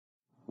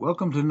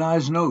Welcome to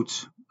Nye's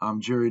Notes. I'm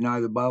Jerry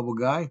Nye, the Bible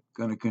guy,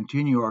 going to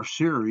continue our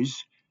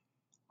series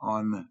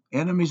on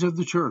enemies of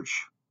the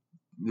church.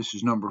 This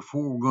is number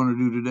 4 we're going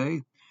to do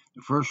today.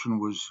 The first one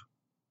was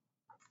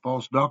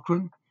false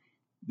doctrine,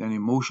 then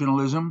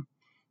emotionalism,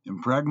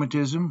 and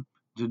pragmatism.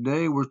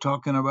 Today we're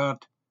talking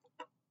about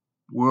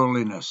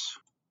worldliness.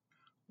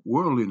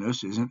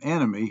 Worldliness is an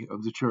enemy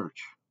of the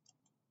church.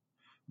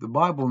 The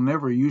Bible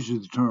never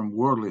uses the term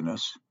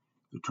worldliness.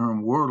 The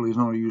term worldly is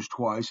only used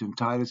twice in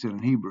Titus and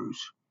in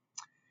Hebrews.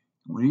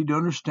 We need to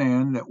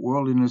understand that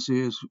worldliness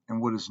is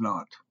and what it's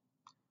not.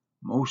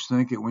 Most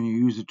think that when you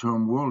use the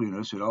term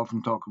worldliness, it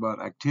often talks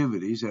about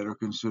activities that are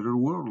considered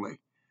worldly.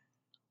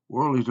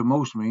 Worldly to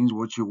most means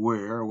what you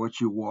wear, or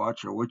what you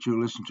watch, or what you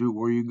listen to,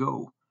 where you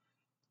go.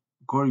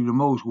 According to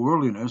most,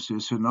 worldliness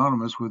is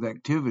synonymous with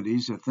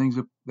activities that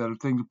are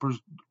things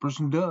a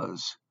person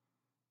does.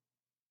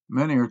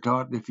 Many are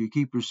taught that if you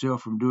keep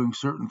yourself from doing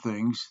certain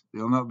things,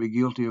 they'll not be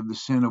guilty of the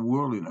sin of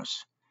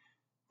worldliness.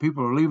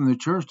 People are leaving the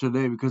church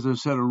today because of a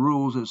set of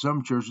rules that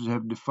some churches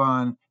have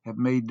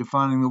made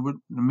defining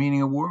the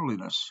meaning of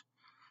worldliness.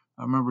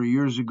 I remember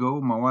years ago,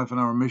 my wife and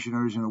I were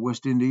missionaries in the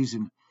West Indies,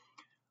 and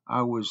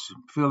I was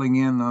filling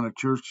in on a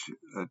church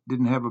that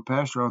didn't have a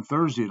pastor on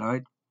Thursday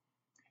night,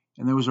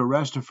 and there was a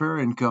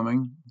Rastafarian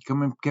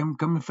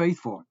coming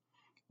faithful.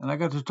 And I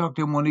got to talk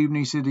to him one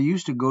evening. He said he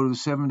used to go to the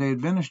Seventh-day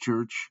Adventist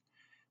church,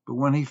 but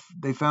when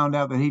they found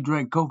out that he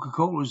drank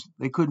Coca-Colas,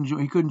 he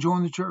couldn't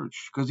join the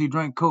church because he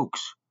drank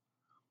Cokes.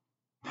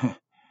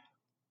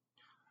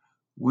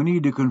 We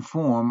need to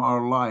conform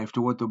our life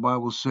to what the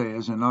Bible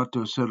says and not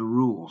to a set of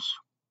rules.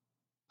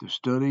 To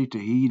study, to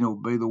heed, and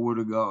obey the Word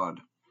of God.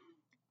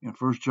 In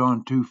 1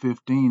 John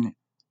 2:15,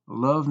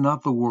 love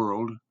not the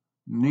world,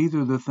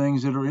 neither the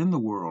things that are in the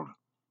world.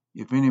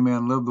 If any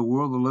man love the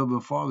world, the love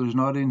of the Father is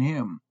not in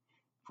him.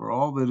 For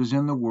all that is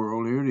in the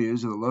world, here it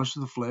is, the lust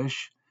of the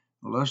flesh,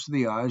 the lust of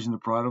the eyes, and the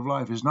pride of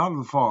life, is not of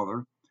the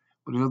Father,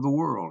 but is of the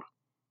world.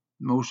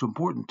 The most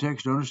important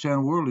text to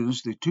understand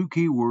worldliness, the two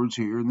key words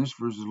here in this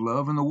verse is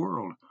love and the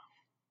world.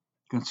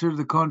 Consider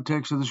the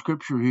context of the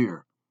scripture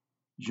here.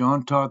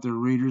 John taught the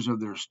readers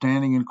of their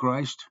standing in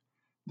Christ,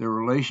 their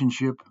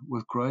relationship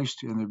with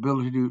Christ, and their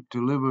ability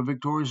to live a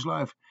victorious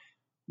life.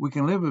 We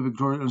can live a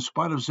victorious, in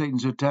spite of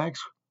Satan's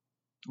attacks,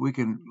 we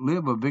can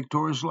live a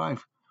victorious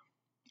life.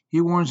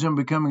 He warns them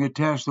becoming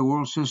attached to the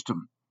world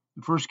system.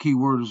 The first key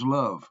word is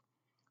love.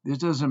 This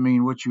doesn't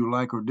mean what you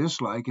like or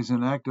dislike. It's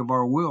an act of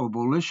our will,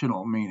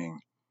 volitional meaning.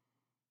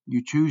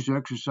 You choose to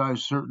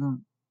exercise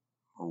certain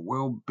or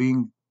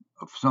well-being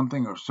of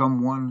something or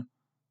someone,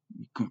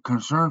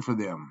 concern for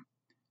them.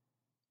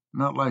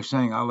 Not like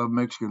saying, I love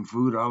Mexican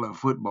food, or I love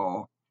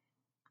football.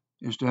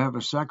 Is to have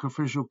a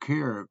sacrificial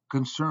care,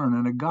 concern,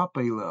 and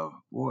agape love.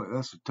 Boy,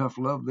 that's a tough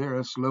love there.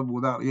 That's love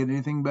without getting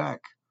anything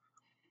back.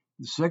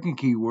 The second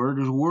key word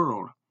is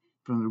world.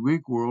 From the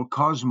Greek world,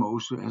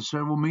 cosmos, it has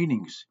several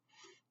meanings.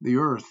 The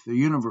earth, the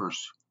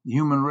universe, the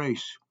human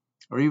race,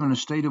 or even a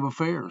state of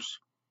affairs.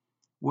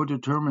 What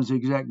determines the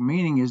exact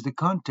meaning is the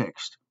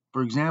context.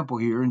 For example,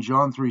 here in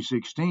John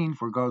 3:16,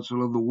 for God so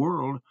loved the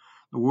world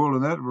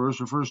in that verse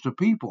refers to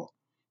people,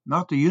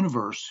 not the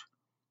universe.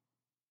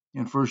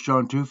 In 1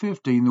 John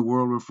 2:15, the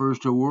world refers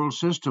to a world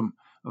system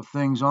of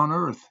things on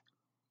earth.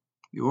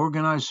 The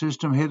organized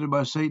system headed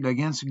by Satan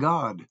against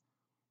God,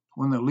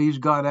 one that leaves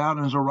God out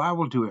and is a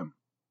rival to him.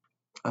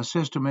 A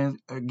system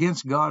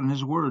against God and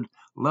his word.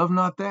 Love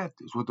not that,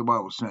 is what the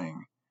Bible is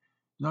saying.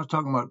 It's not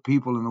talking about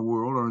people in the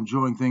world or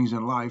enjoying things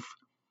in life.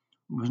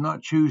 We must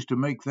not choose to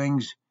make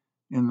things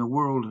in the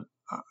world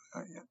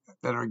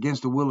that are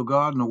against the will of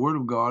God and the word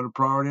of God a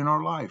priority in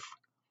our life.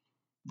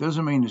 It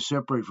doesn't mean to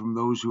separate from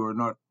those who are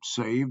not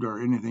saved or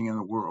anything in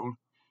the world.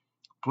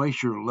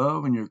 Place your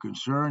love and your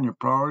concern, your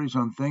priorities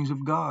on things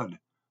of God,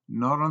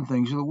 not on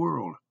things of the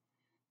world.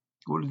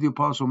 What did the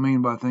apostle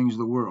mean by things of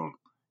the world?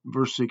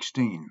 Verse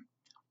 16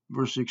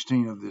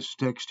 of this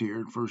text here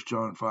in 1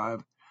 John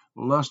 5,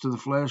 lust of the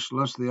flesh,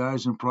 lust of the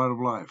eyes, and pride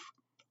of life.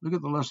 Look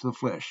at the lust of the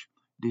flesh.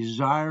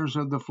 Desires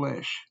of the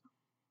flesh.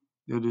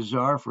 The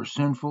desire for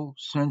sinful,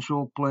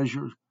 sensual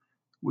pleasure,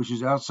 which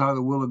is outside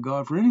the will of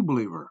God for any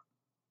believer.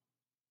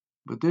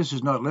 But this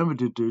is not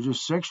limited to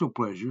just sexual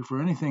pleasure, for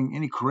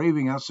any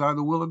craving outside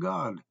the will of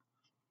God.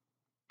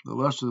 The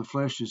lust of the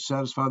flesh is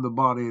satisfy the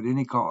body at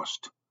any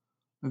cost.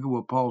 Look at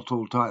what Paul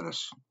told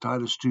Titus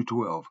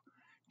 2:12,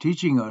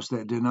 teaching us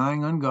that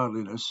denying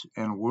ungodliness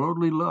and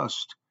worldly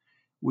lust,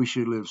 we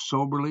should live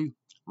soberly,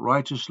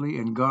 righteously,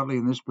 and godly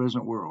in this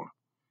present world.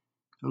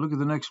 Now look at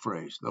the next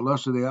phrase, the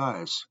lust of the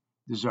eyes,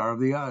 desire of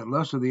the eyes.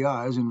 Lust of the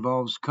eyes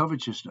involves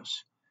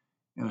covetousness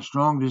and a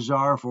strong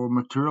desire for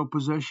material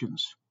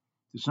possessions.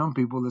 To some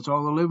people, that's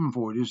all they're living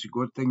for, just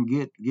what they can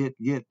get.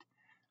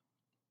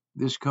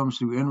 This comes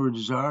through inward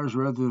desires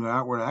rather than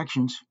outward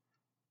actions,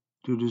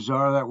 to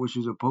desire that which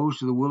is opposed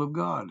to the will of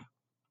God.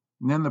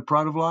 And then the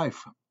pride of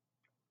life,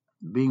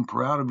 being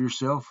proud of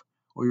yourself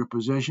or your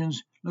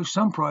possessions. Look,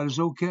 some pride is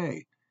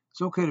okay.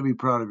 It's okay to be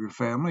proud of your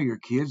family, your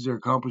kids, their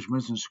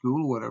accomplishments in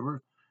school,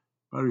 whatever,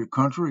 proud of your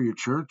country or your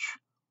church.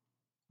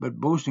 But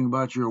boasting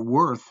about your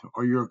worth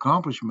or your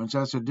accomplishments,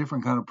 that's a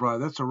different kind of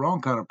pride. That's the wrong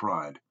kind of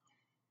pride.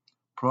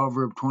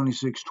 Proverb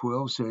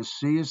 26:12 says,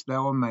 Seest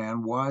thou a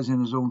man wise in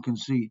his own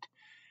conceit?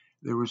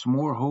 There is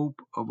more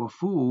hope of a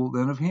fool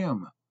than of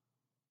him.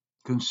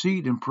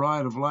 Conceit and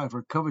pride of life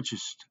are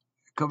covetous.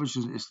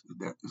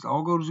 It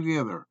all goes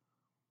together.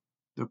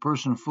 The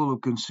person full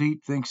of conceit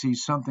thinks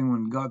he's something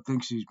when God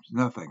thinks he's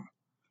nothing.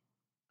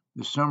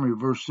 The summary of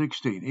verse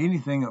 16,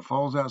 anything that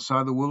falls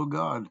outside the will of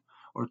God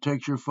or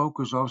takes your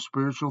focus off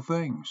spiritual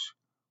things.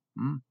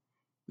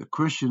 The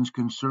Christian's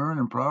concern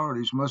and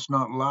priorities must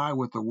not lie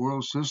with the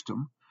world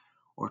system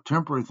or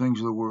temporary things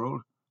of the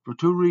world for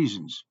two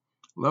reasons.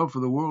 Love for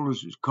the world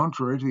is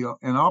contrary to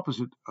and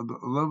opposite of the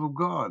love of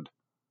God.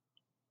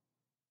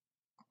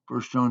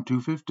 1 John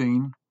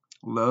 2:15,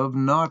 love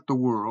not the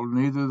world,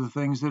 neither the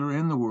things that are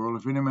in the world.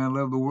 If any man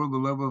love the world, the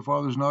love of the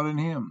Father is not in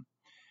him.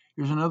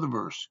 Here's another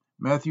verse,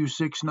 Matthew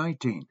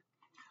 6:19.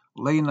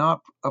 Lay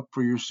not up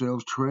for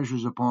yourselves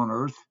treasures upon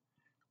earth,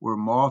 where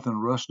moth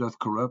and rust doth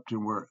corrupt,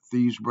 and where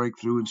thieves break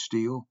through and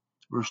steal.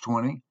 Verse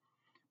 20.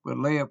 But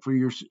lay up for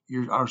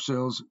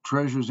ourselves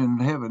treasures in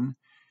heaven,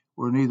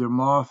 where neither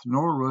moth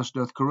nor rust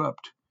doth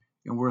corrupt,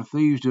 and where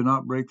thieves do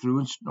not break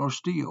through nor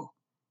steal.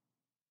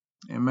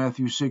 In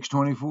Matthew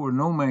 6:24,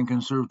 no man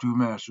can serve two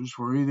masters,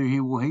 for either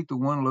he will hate the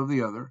one and love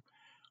the other,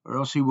 or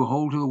else he will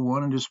hold to the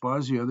one and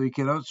despise the other. He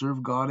cannot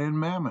serve God and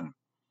mammon.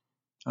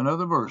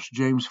 Another verse,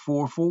 James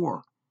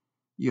 4:4.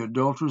 Ye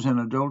adulterers and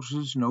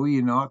adulteresses, know ye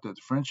not that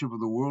the friendship of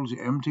the world is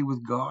enmity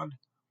with God?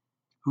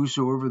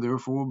 Whosoever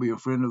therefore will be a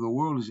friend of the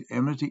world is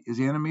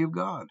the enemy of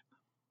God.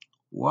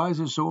 Why is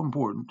it so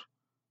important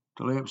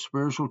to lay up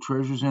spiritual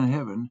treasures in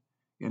heaven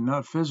and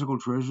not physical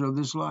treasures of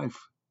this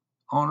life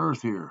on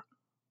earth here?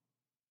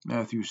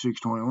 Matthew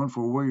 6:21,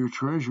 for where your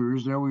treasure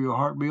is, there will your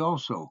heart be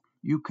also.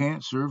 You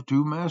can't serve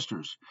two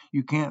masters.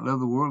 You can't love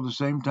the world at the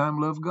same time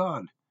love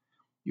God.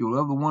 You'll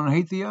love the one and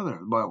hate the other,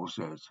 the Bible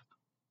says.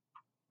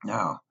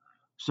 Now,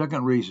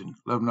 second reason,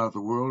 love not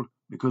the world,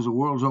 because the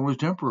world is only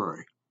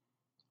temporary.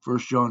 1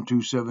 John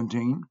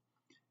 2:17,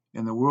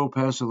 and the world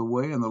passeth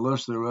away, and the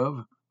lust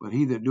thereof, but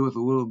he that doeth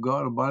the will of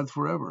God abideth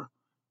forever.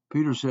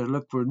 Peter said,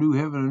 look for a new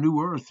heaven and a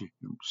new earth.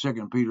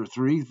 2 Peter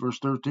 3, verse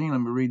 13, let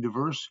me read the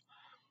verse.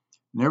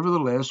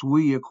 Nevertheless,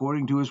 we,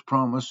 according to his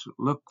promise,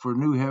 look for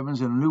new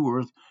heavens and a new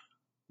earth,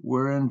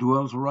 wherein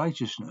dwells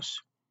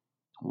righteousness.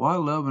 Why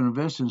love and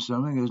invest in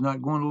something that is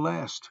not going to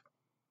last?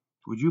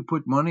 Would you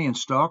put money in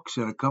stocks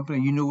at a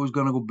company you knew was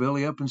going to go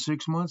belly up in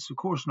 6 months? Of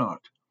course not.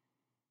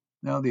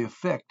 Now, the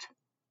effect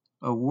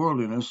of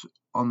worldliness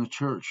on the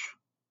church.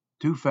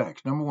 Two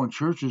facts. Number one,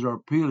 churches are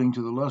appealing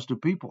to the lust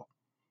of people.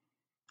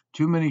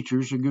 Too many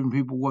churches are giving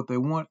people what they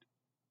want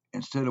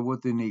instead of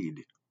what they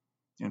need.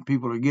 And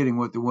people are getting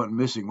what they want and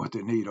missing what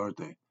they need, aren't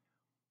they?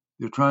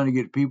 They're trying to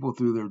get people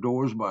through their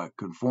doors by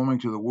conforming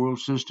to the world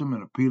system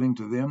and appealing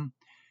to them,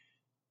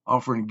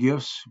 offering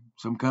gifts,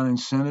 some kind of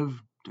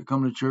incentive to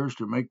come to church,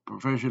 to make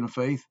profession of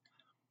faith.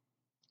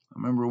 I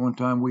remember one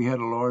time we had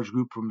a large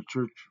group from the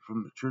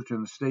church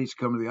in the States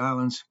come to the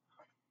islands,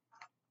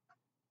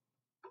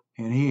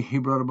 and he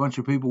brought a bunch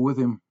of people with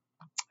him.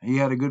 He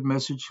had a good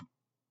message,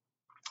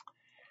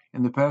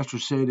 and the pastor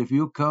said, if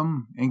you'll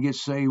come and get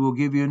saved, we'll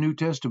give you a New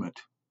Testament.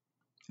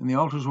 And the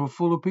altars were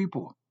full of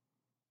people.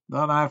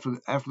 Not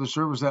after the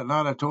service that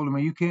night, I told him,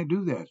 you can't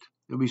do that.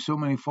 There'll be so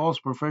many false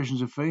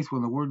professions of faith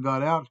when the word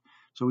got out,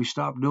 so we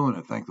stopped doing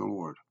it, thank the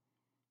Lord.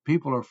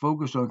 People are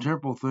focused on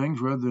temporal things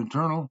rather than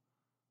eternal.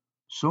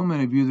 So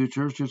many view the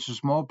church as a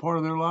small part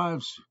of their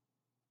lives.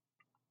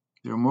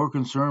 They're more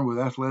concerned with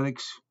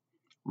athletics,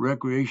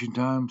 recreation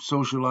time,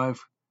 social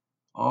life,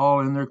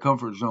 all in their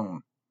comfort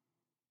zone.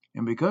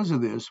 And because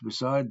of this,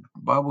 beside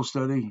Bible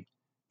study,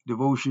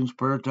 devotions,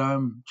 prayer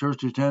time,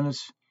 church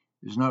attendance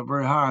is not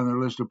very high on their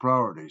list of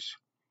priorities.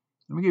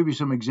 Let me give you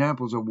some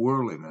examples of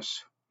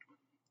worldliness.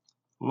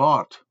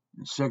 Lot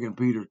in 2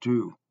 Peter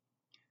 2.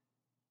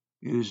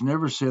 It is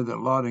never said that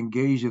Lot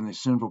engaged in the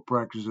sinful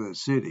practice of that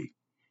city,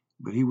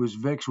 but he was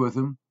vexed with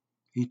them.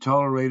 He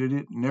tolerated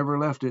it, never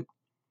left it.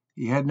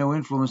 He had no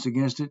influence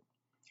against it.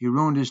 He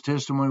ruined his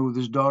testimony with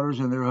his daughters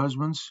and their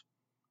husbands.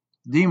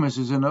 Demas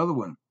is another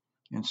one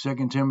in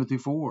 2 Timothy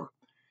 4.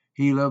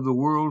 He loved the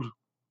world,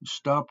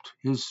 stopped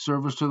his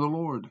service to the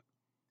Lord.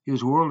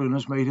 His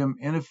worldliness made him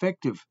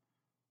ineffective.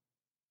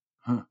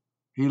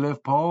 He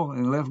left Paul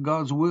and left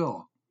God's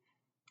will.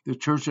 The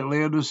church at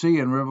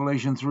Laodicea in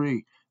Revelation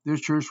 3,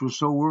 this church was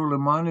so worldly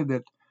minded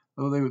that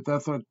they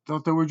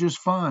thought they were just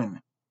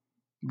fine.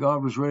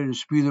 God was ready to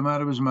spew them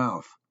out of his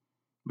mouth.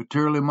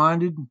 Materially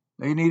minded,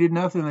 they needed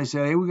nothing. They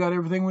said, hey, we got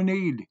everything we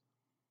need.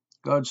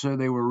 God said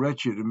they were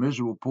wretched and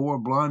miserable, poor,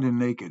 blind, and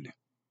naked.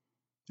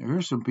 Now,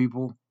 here's some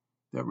people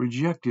that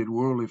rejected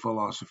worldly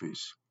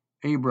philosophies.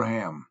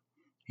 Abraham,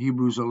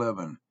 Hebrews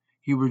 11.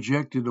 He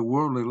rejected a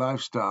worldly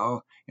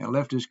lifestyle and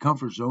left his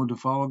comfort zone to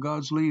follow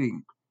God's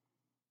leading.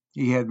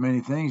 He had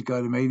many things.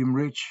 God had made him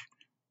rich,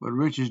 but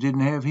riches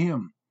didn't have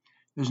him.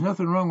 There's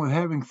nothing wrong with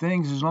having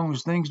things as long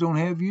as things don't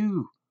have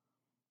you.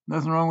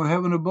 Nothing wrong with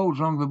having a boat as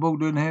long as the boat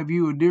doesn't have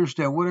you, a deer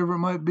stand, whatever it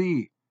might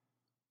be.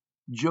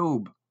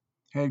 Job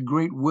had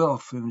great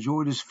wealth, and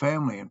enjoyed his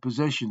family and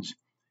possessions.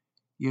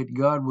 Yet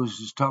God was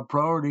his top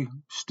priority.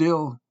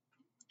 Still,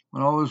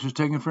 when all this was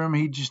taken from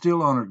him, he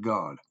still honored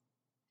God.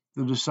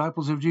 The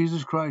disciples of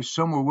Jesus Christ,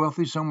 some were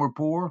wealthy, some were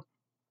poor.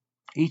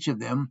 Each of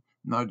them,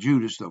 not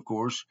Judas, of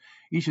course,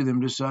 each of them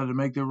decided to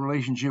make their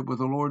relationship with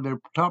the Lord their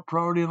top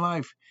priority in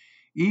life,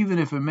 even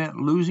if it meant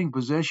losing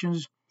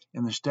possessions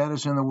and the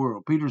status in the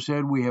world. Peter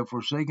said, "We have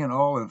forsaken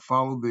all and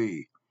followed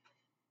thee."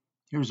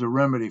 Here's a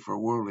remedy for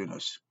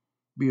worldliness.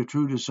 Be a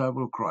true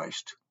disciple of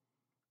Christ.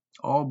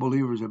 All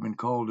believers have been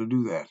called to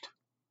do that.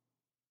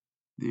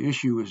 The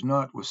issue is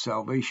not with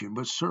salvation,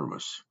 but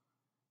service.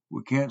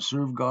 We can't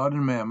serve God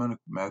and mammon,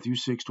 Matthew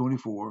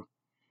 6:24.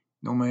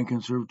 No man can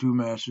serve two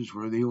masters,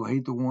 for either he'll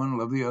hate the one,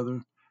 love the other,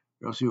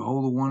 or else he'll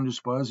hold the one,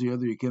 despise the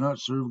other. You cannot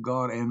serve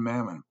God and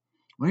mammon.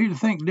 We need to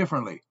think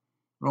differently.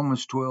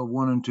 Romans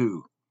 12:1 and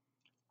 2.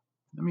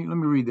 Let me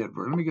read that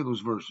verse. Let me get those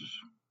verses.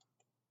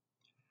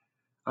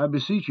 I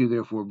beseech you,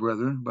 therefore,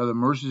 brethren, by the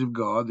mercies of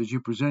God, that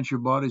you present your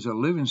bodies a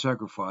living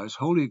sacrifice,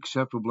 wholly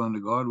acceptable unto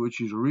God,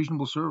 which is a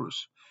reasonable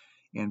service.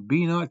 And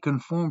be not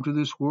conformed to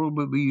this world,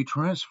 but be ye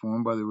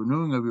transformed by the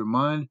renewing of your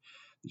mind,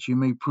 that ye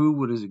may prove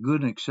what is a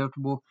good and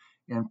acceptable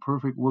and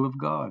perfect will of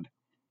God.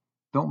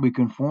 Don't be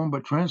conformed,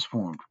 but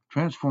transformed.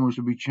 Transform is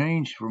to be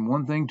changed from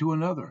one thing to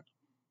another.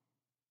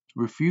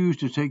 Refuse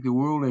to take the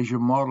world as your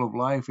model of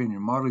life and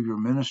your model of your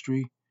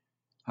ministry.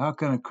 How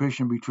can a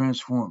Christian be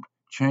transformed?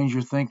 Change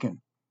your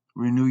thinking.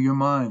 Renew your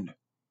mind.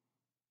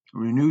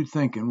 Renewed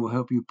thinking will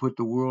help you put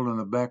the world on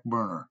the back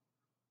burner,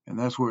 and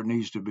that's where it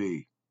needs to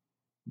be.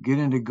 Get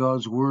into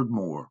God's Word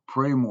more,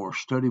 pray more,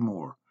 study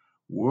more.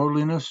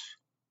 Worldliness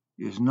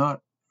is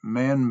not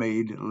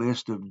man-made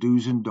list of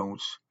do's and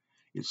don'ts.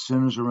 It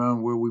centers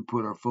around where we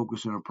put our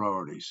focus and our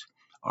priorities.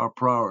 Our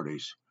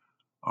priorities,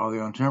 are they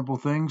on temporal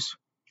things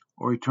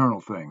or eternal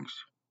things?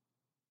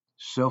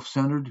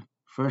 Self-centered,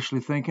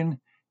 freshly thinking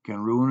can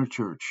ruin a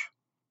church.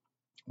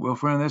 Well,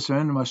 friend, that's the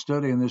end of my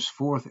study in this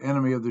fourth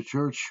enemy of the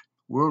church,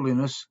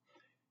 worldliness.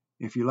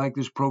 If you like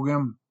this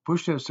program,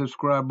 push that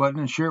subscribe button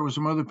and share it with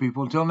some other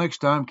people. Until next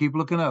time, keep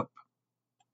looking up.